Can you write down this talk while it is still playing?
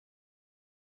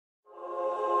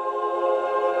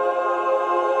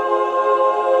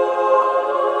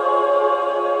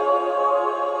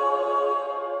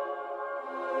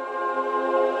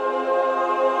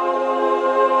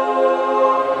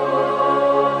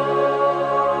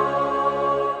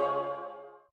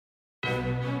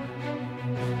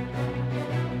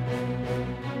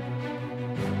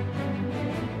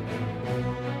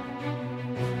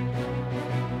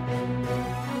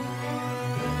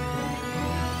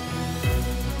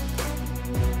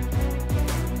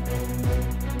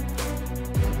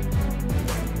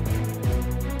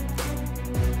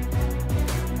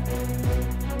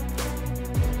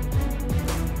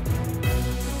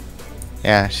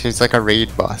Yeah, she's like a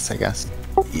raid boss, I guess.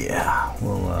 Yeah,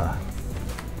 we'll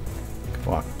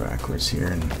walk backwards here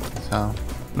and So,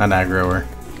 not aggro her.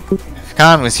 if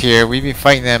Khan was here, we'd be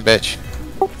fighting that bitch.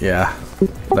 Yeah,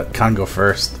 let Khan go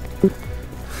first.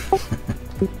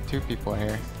 2 people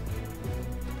here.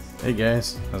 Hey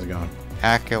guys, how's it going?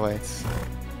 Acolytes.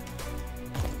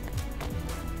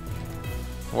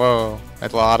 Whoa,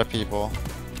 that's a lot of people.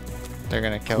 They're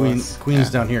gonna kill us. Queen's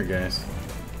Yeah. down here, guys.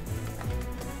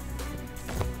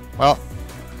 Well,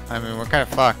 I mean, we're kind of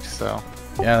fucked, so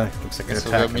Yeah, looks like I guess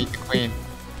they're we'll go attacking. meet the queen.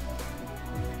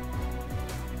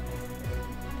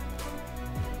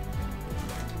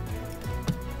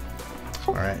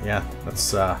 Alright, yeah,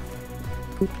 let's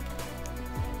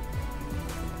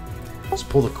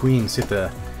pull the queen, see if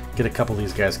to get a couple of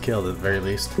these guys killed at the very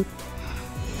least.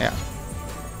 Yeah.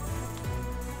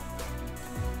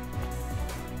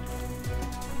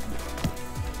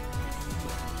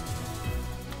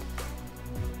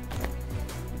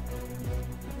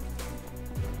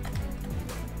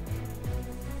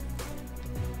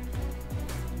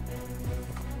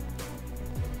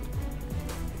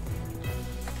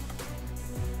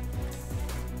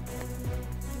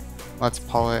 Let's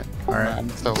pull it. Alright, I'm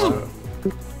so low.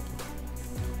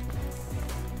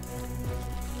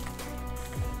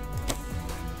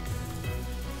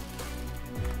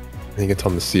 I think it's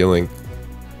on the ceiling.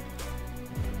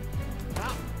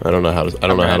 I don't know how to. I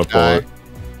don't know how to pull it.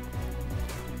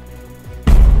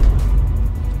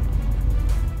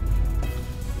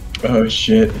 Oh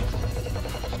shit.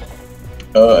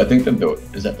 I think the door.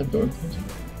 Is that the door closing?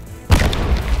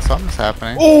 Something's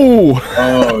happening. Oh!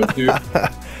 Oh, dude. I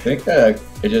think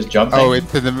it just jumped. Oh,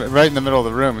 it's in the, right in the middle of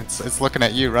the room. It's looking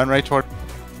at you. Run right toward.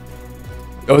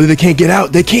 Oh, they can't get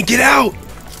out! They can't get out!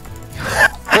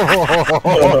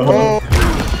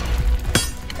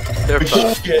 They're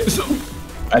fucked. Shit.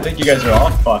 I think you guys are all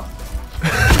fucked.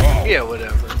 Yeah,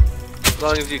 whatever. As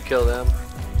long as you kill them.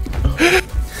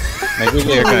 Maybe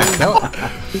they're gonna. No.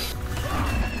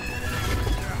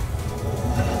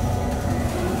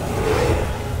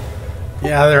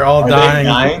 Yeah, they're all Are dying.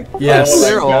 they dying? Yes. Oh my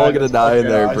They're all God, gonna that's die in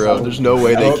fucking there, bro. awesome. There's no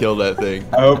way I they hope- killed that thing.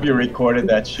 I hope you recorded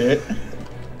that shit.